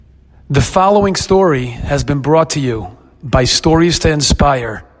The following story has been brought to you by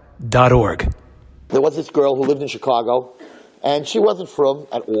StoriesToInspire.org. There was this girl who lived in Chicago, and she wasn't from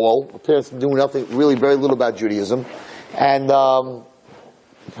at all. Her parents knew nothing, really very little about Judaism. And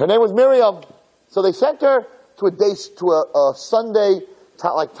her name was Miriam. So they sent her to a Sunday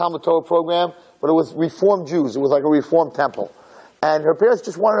like Talmud Torah program, but it was Reformed Jews. It was like a Reformed temple. And her parents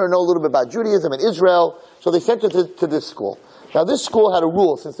just wanted her to know a little bit about Judaism and Israel, so they sent her to this school. Now, this school had a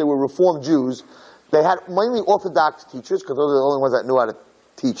rule, since they were Reformed Jews. They had mainly Orthodox teachers, because those are the only ones that knew how to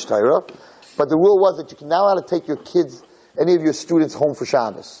teach Torah. But the rule was that you can now allowed to take your kids, any of your students, home for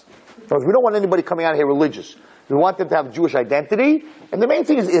Shabbos. Because we don't want anybody coming out here religious. We want them to have Jewish identity. And the main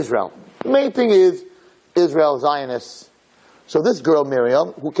thing is Israel. The main thing is Israel, Zionists. So this girl,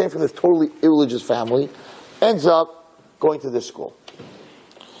 Miriam, who came from this totally irreligious family, ends up going to this school.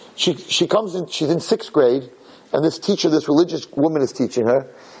 She comes in, she's in 6th grade, and this teacher, this religious woman is teaching her,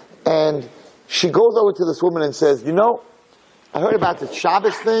 and she goes over to this woman and says, you know, I heard about this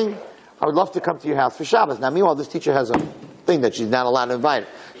Shabbos thing. I would love to come to your house for Shabbos. Now, meanwhile, this teacher has a thing that she's not allowed to invite her.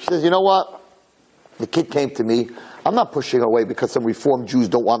 She says, you know what? The kid came to me. I'm not pushing her away because some Reformed Jews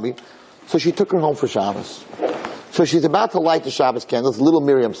don't want me. So she took her home for Shabbos. So she's about to light the Shabbos candles. Little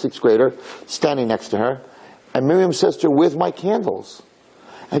Miriam, 6th grader, standing next to her. And Miriam says to her, where's my candles?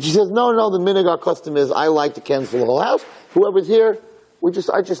 And she says, no, the minhag, our custom is I light the candles for the whole house. Whoever's here, I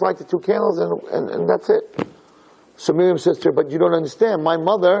just light the 2 candles and that's it. So Miriam says to her, but you don't understand. My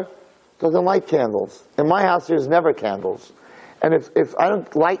mother doesn't light candles. In my house, there's never candles. And if I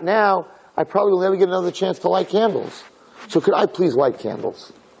don't light now, I probably will never get another chance to light candles. So could I please light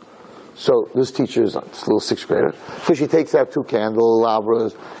candles? So this teacher is this little 6th grader. So she takes out 2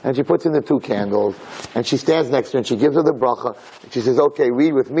 candelabras, and she puts in the 2 candles, and she stands next to her, and she gives her the bracha, and she says, okay,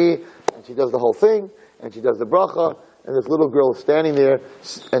 read with me, and she does the whole thing, and she does the bracha, and this little girl is standing there,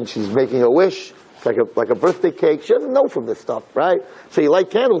 and she's making a wish, like a birthday cake. She doesn't know from this stuff, right? So you light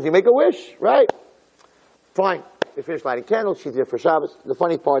candles, you make a wish, right? Fine. They finish lighting candles, she's there for Shabbos. The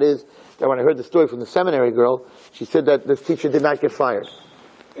funny part is that when I heard the story from the seminary girl, she said that this teacher did not get fired.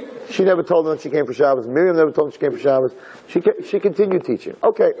 She never told them that she came for Shabbos. Miriam never told them she came for Shabbos. She continued teaching.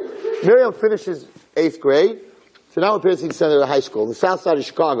 Okay, Miriam finishes 8th grade, so now her parents need to send her to high school. The south side of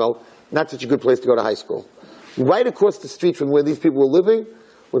Chicago, not such a good place to go to high school. Right across the street from where these people were living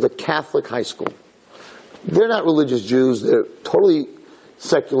was a Catholic high school. They're not religious Jews. They're totally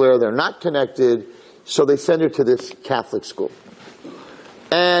secular. They're not connected. So they send her to this Catholic school.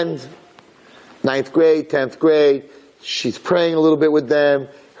 And 9th grade, 10th grade, she's praying a little bit with them.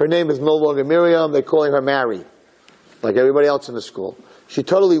 Her name is no longer Miriam. They're calling her Mary, like everybody else in the school. She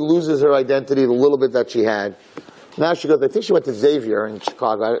totally loses her identity, the little bit that she had. Now she goes, I think she went to Xavier in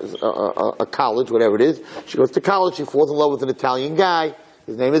Chicago, a college, whatever it is. She goes to college. She falls in love with an Italian guy.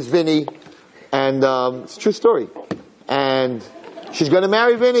 His name is Vinny. And it's a true story. And she's going to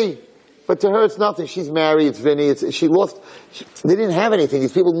marry Vinny. But to her, it's nothing. She's married. It's Vinny. They didn't have anything.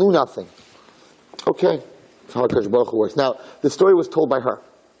 These people knew nothing. Okay. That's how HaKadosh Baruch Hu works. Now, the story was told by her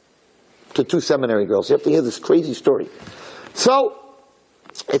to 2 seminary girls. You have to hear this crazy story. So,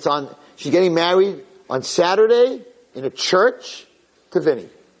 she's getting married on Saturday in a church to Vinny.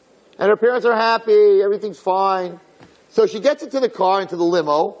 And her parents are happy. Everything's fine. So she gets into the car, into the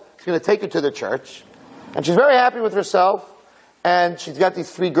limo. She's going to take her to the church. And she's very happy with herself. And she's got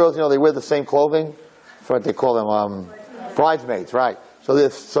these 3 girls, they wear the same clothing. That's what they call them, bridesmaids, right?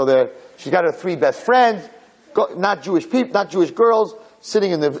 She's got her 3 best friends, not Jewish people, not Jewish girls,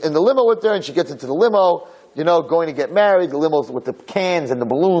 sitting in the limo with her, and she gets into the limo, going to get married, the limo's with the cans and the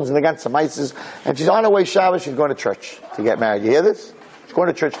balloons, and they got some ices, and she's on her way Shabbos, she's going to church to get married. You hear this? She's going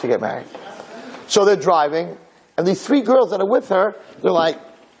to church to get married. So they're driving, and these 3 girls that are with her, they're like,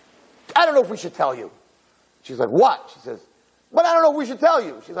 I don't know if we should tell you. She's like, what? She says, but I don't know if we should tell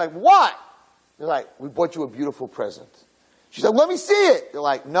you. She's like, what? They're like, we bought you a beautiful present. She's like, let me see it. They're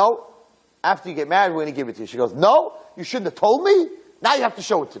like, no. After you get married, we're going to give it to you. She goes, no, you shouldn't have told me. Now you have to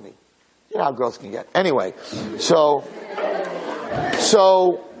show it to me. You know how girls can get. Anyway, so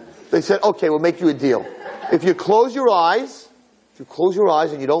they said, okay, we'll make you a deal. If you close your eyes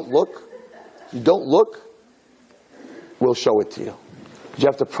and you don't look, we'll show it to you. You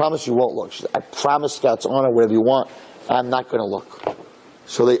have to promise you won't look. She said, I promise, God's honor, whatever you want, I'm not going to look.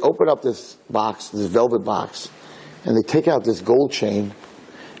 So they open up this box, this velvet box, and they take out this gold chain,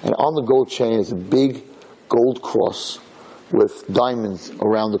 and on the gold chain is a big gold cross with diamonds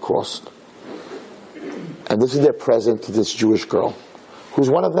around the cross. And this is their present to this Jewish girl, who's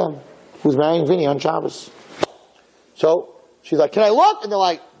one of them, who's marrying Vinny on Shabbos. So she's like, can I look? And they're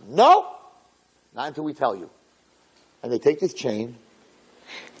like, no, not until we tell you. And they take this chain,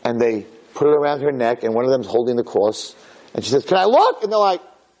 and they put it around her neck, and one of them's holding the cross. And she says, can I look? And they're like,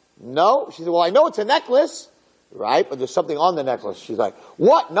 no. She said, well, I know it's a necklace, right? But there's something on the necklace. She's like,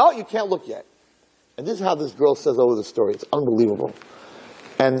 what? No, you can't look yet. And this is how this girl says over the story. It's unbelievable.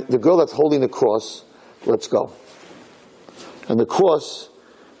 And the girl that's holding the cross lets go. And the cross,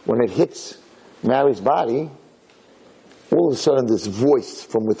 when it hits Mary's body, all of a sudden this voice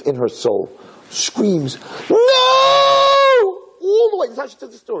from within her soul screams, no! All the way, that's how she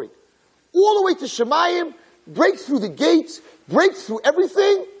tells the story. All the way to Shemayim, breaks through the gates, breaks through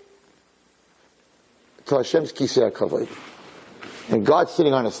everything, to Hashem's Kisei HaKavod. And God's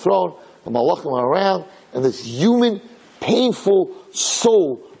sitting on his throne, the Malachim are around, and this human, painful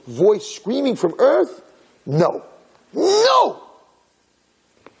soul voice screaming from earth, no. No!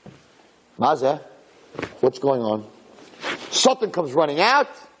 Mazeh, what's going on? Satan comes running out.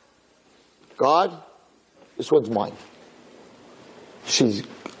 God, this one's mine. She's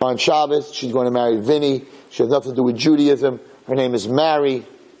on Shabbos. She's going to marry Vinny. She has nothing to do with Judaism. Her name is Mary.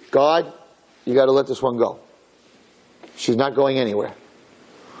 God, you got to let this one go. She's not going anywhere.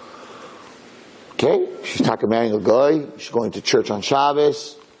 Okay? She's talking marrying a guy. She's going to church on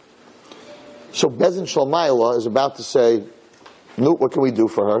Shabbos. So Bezin Shalmayla is about to say, no, what can we do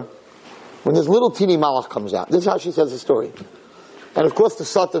for her? When this little teeny malach comes out. This is how she says the story. And of course the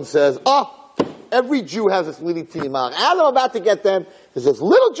Satan says, oh, every Jew has this little teeny malach. As I'm about to get them, there's this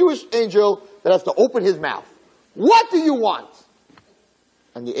little Jewish angel that has to open his mouth. What do you want?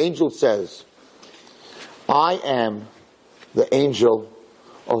 And the angel says, I am the angel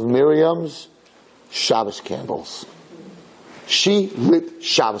of Miriam's Shabbos candles. She lit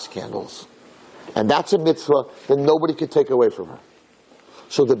Shabbos candles. And that's a mitzvah that nobody could take away from her.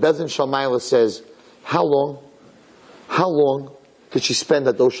 So the Bezin Shalmayla says, how long did she spend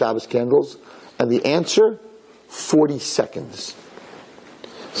at those Shabbos candles? And the answer, 40 seconds.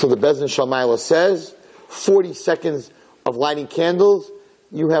 So the Bezin Shalmayla says, 40 seconds of lighting candles,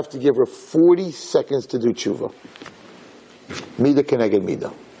 you have to give her 40 seconds to do tshuva. Mida keneged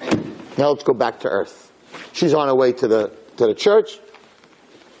mida. Now let's go back to earth. She's on her way to the church.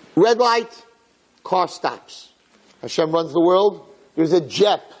 Red light, car stops. Hashem runs the world. There's a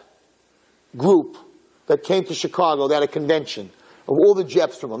JEP group that came to Chicago. They had a convention of all the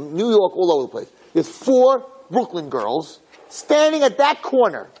JEPs from them, New York, all over the place. There's 4 Brooklyn girls standing at that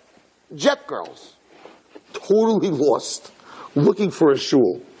corner. JEP girls. Totally lost. Looking for a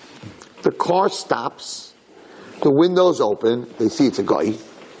shul. The car stops. The windows open. They see it's a guy.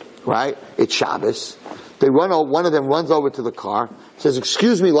 Right? It's Shabbos. They run over, one of them runs over to the car. Says,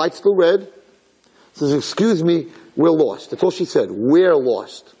 excuse me, light's still red. Says, excuse me, we're lost. That's all she said. We're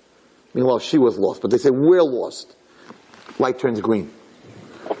lost. Meanwhile, she was lost. But they said, we're lost. Light turns green.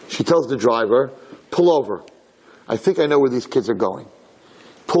 She tells the driver, pull over. I think I know where these kids are going.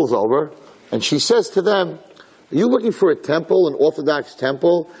 Pulls over. And she says to them, are you looking for a temple, an Orthodox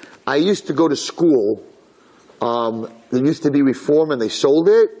temple? I used to go to school. There used to be Reform and they sold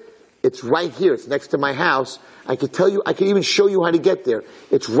it. It's right here. It's next to my house. I could tell you, I could even show you how to get there.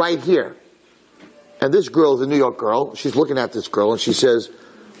 It's right here. And this girl is a New York girl. She's looking at this girl and she says,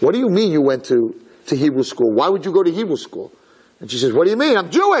 what do you mean you went to Hebrew school? Why would you go to Hebrew school? And she says, what do you mean? I'm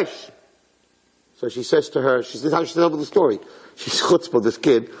Jewish. So she says to her, this is how she tells the story. She's chutzpah, this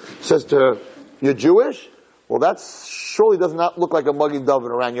kid. Says to her, you're Jewish? Well, that surely does not look like a Magen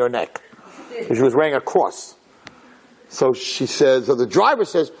David around your neck. Because she was wearing a cross. So she says, so the driver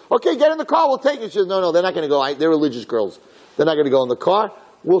says, okay, get in the car, we'll take it. She says, no, they're not going to go. They're religious girls. They're not going to go in the car.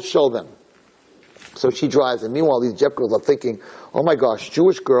 We'll show them. So she drives, and meanwhile these JEP girls are thinking, oh my gosh,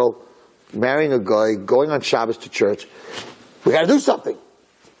 Jewish girl marrying a guy, going on Shabbos to church. We got to do something.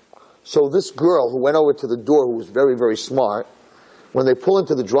 So this girl who went over to the door, who was very, very smart, when they pull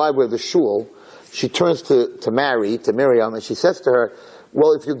into the driveway of the shul, she turns to Miriam, and she says to her,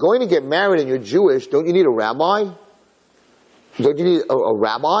 well, if you're going to get married and you're Jewish, don't you need a rabbi? Don't you need a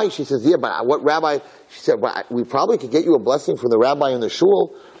rabbi? She says, yeah, but what rabbi? She said, well, we probably could get you a blessing from the rabbi in the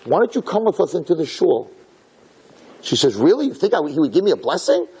shul. Why don't you come with us into the shul? She says, really? You think he would give me a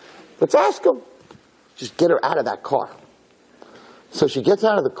blessing? Let's ask him. Just get her out of that car. So she gets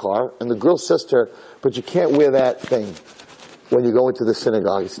out of the car, and the girl says to her, but you can't wear that thing when you go into the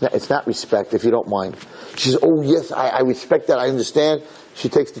synagogue. It's not respect, if you don't mind. She says, oh, yes, I respect that. I understand. She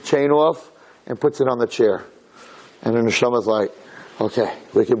takes the chain off and puts it on the chair. And then the neshama's like, okay,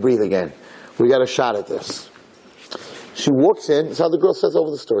 we can breathe again. We got a shot at this. She walks in. That's how the girl says over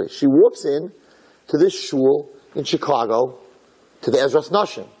the story. She walks in to this shul in Chicago, to the Ezras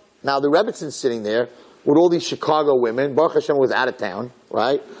Nashim. Now, the Rebbitzin's sitting there with all these Chicago women. Baruch Hashem was out of town,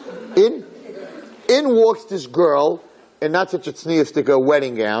 right? In walks this girl and not such a tzniustic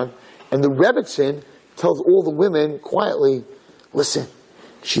wedding gown. And the Rebbetzin tells all the women quietly, listen,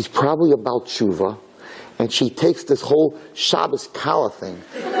 she's probably about tshuva, and she takes this whole Shabbos Kala thing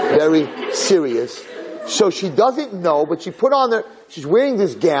very serious. So she doesn't know, but she put on she's wearing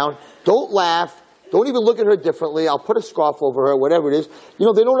this gown. Don't laugh. Don't even look at her differently. I'll put a scarf over her, whatever it is. They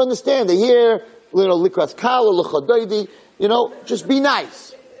don't understand. They hear, likras kala, l'chadoidi. Just be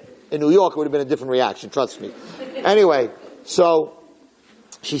nice. In New York, it would have been a different reaction, trust me. Anyway, so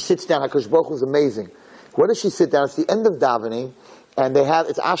she sits down. HaKadosh Baruch Hu is amazing. Where does she sit down? It's the end of davening, and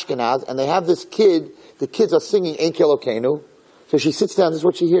it's Ashkenaz, and they have this kid. The kids are singing Ein Kelokenu. So she sits down, this is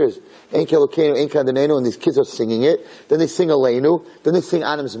what she hears. Ein Kelokenu, Ein Kadanenu, and these kids are singing it. Then they sing Aleinu. Then they sing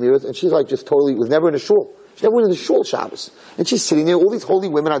Anam Zmiras, and she's like just totally, was never in a shul. She never went in the shul Shabbos. And she's sitting there, all these holy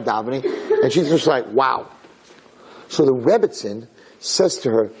women are davening, and she's just like, wow. So the Rebbetzin says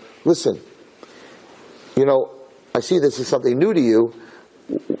to her, listen, I see this is something new to you.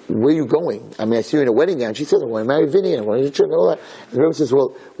 Where are you going? I mean, I see you in a wedding gown. She says, I want to marry Vinny, and I want to church and all that. And the Rebbe says,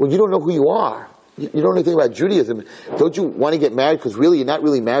 well, you don't know who you are. You don't know anything about Judaism. Don't you want to get married? Because really, you're not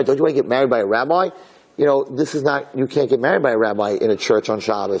really married. Don't you want to get married by a rabbi? This is not, you can't get married by a rabbi in a church on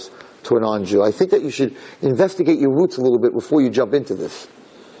Shabbos to a non-Jew. I think that you should investigate your roots a little bit before you jump into this.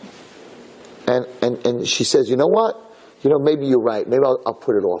 And she says, you know what? Maybe you're right. Maybe I'll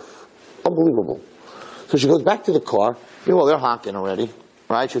put it off. Unbelievable. So she goes back to the car. They're honking already,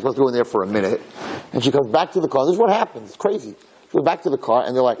 right? She's supposed to go in there for a minute. And she comes back to the car. This is what happens. It's crazy. She goes back to the car,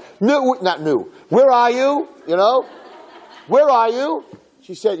 and they're like, no, not new. Where are you? Where are you?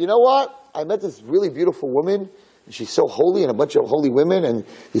 She said, you know what? I met this really beautiful woman, and she's so holy, and a bunch of holy women, and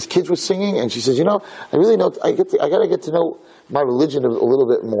these kids were singing, and she says, I really know, I got to get to know my religion a little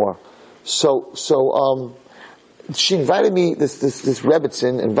bit more. So she invited me, this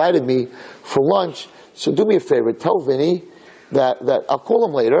Rebbetzin invited me for lunch. So do me a favor, tell Vinny that I'll call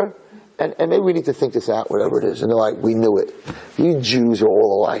him later, and maybe we need to think this out, whatever it is. And they're like, we knew it. You Jews are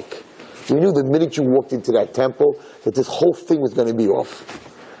all alike. We knew the minute you walked into that temple that this whole thing was going to be off.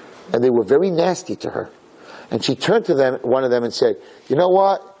 And they were very nasty to her. And she turned to one of them and said, you know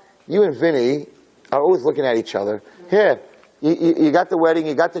what? You and Vinny are always looking at each other. Here, you got the wedding,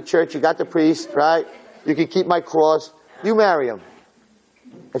 you got the church, you got the priest, right? You can keep my cross. You marry him.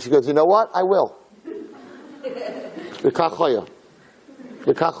 And she goes, you know what? I will.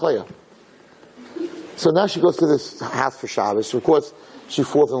 So now she goes to this house for Shabbos. Of course, she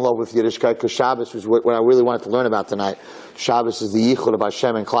falls in love with Yiddishkeit because Shabbos was what I really wanted to learn about tonight. Shabbos is the yichud of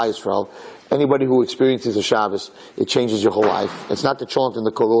Hashem and Klal Yisrael. Anybody who experiences a Shabbos, it changes your whole life. It's not the chant and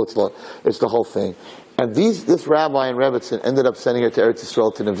the kolul, it's the whole thing. And this rabbi and Rebbetzin ended up sending her to Eretz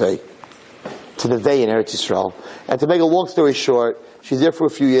Yisrael, to Neve in Eretz Yisrael. And to make a long story short, she's there for a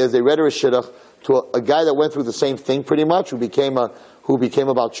few years. They read her a shidduch to a guy that went through the same thing pretty much, who became about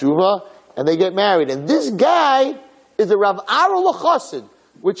tshuva, and they get married. And this guy is the Rav Arul Chassid,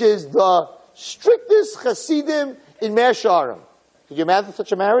 which is the strictest Hasidim in Meir Sharim. Could you imagine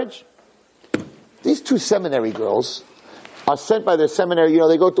such a marriage? These two seminary girls are sent by their seminary.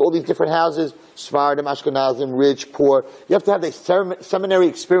 They go to all these different houses, Sephardim, Ashkenazim, rich, poor. You have to have the seminary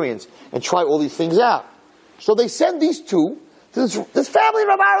experience and try all these things out. So they send these two to this family,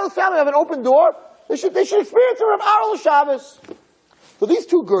 Rav Arul's family, have an open door. They should experience the Rav Arul Shabbos. So these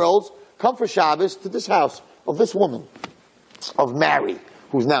two girls come for Shabbos to this house of this woman, of Mary,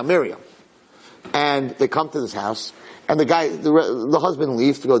 who's now Miriam. And they come to this house, and the husband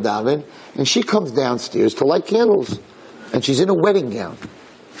leaves to go daven, and she comes downstairs to light candles. And she's in a wedding gown.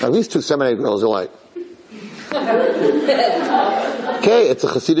 Now these two seminary girls are like, okay, it's a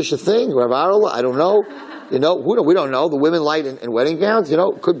Hasidic thing, Rav Arul, I don't know. We don't know. The women light in wedding gowns,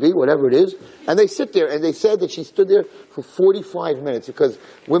 could be, whatever it is. And they sit there, and they said that she stood there for 45 minutes, because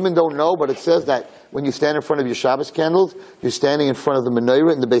women don't know, but it says that when you stand in front of your Shabbos candles, you're standing in front of the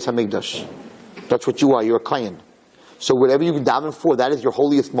menorah in the Beis HaMikdash. That's what you are. You're a kohen. So whatever you daven for, that is your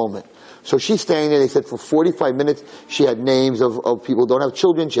holiest moment. So she's standing there, they said for 45 minutes, she had names of people who don't have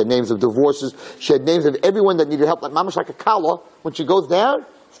children, she had names of divorces, she had names of everyone that needed help, like mamash like a kala. When she goes down,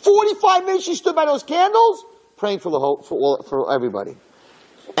 45 minutes she stood by those candles, praying for everybody.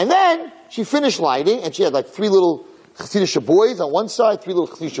 And then she finished lighting, and she had like 3 little Hasidic boys on one side, 3 little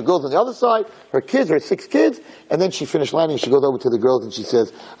Hasidic girls on the other side, her 6 kids, and then she finished lighting, she goes over to the girls and she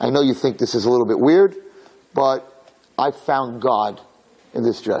says, I know you think this is a little bit weird, but I found God in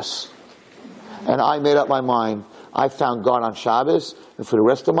this dress. And I made up my mind, I found God on Shabbos, and for the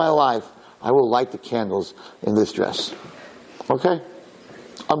rest of my life, I will light the candles in this dress. Okay?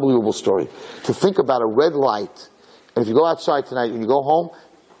 Unbelievable story. To think about a red light, and if you go outside tonight and you go home,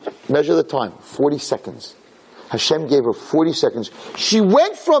 measure the time, 40 seconds. Hashem gave her 40 seconds. She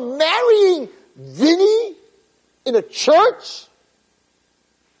went from marrying Vinny in a church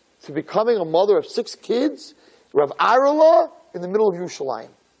to becoming a mother of 6 kids, Rav Arla, in the middle of Yerushalayim.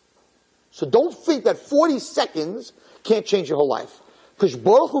 So don't think that 40 seconds can't change your whole life. Because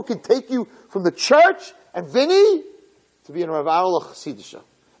Baruch Hu can take you from the church and Vinny to be in Rav Arla Chassidisha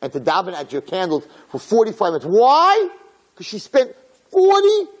and to daven at your candles for 45 minutes. Why? Because she spent 40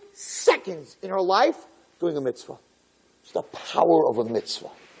 seconds in her life doing a mitzvah. It's the power of a mitzvah.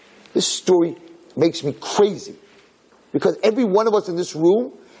 This story makes me crazy. Because every one of us in this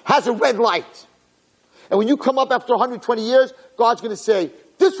room has a red light. And when you come up after 120 years, God's going to say,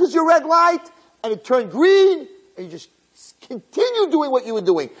 this was your red light, and it turned green, and you just continue doing what you were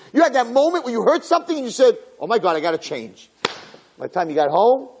doing. You had that moment when you heard something and you said, oh my God, I got to change. By the time you got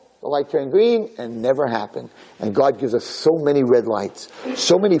home, the light turned green, and it never happened. And God gives us so many red lights,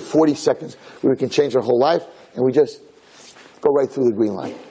 so many 40 seconds where we can change our whole life, and we just go right through the green light.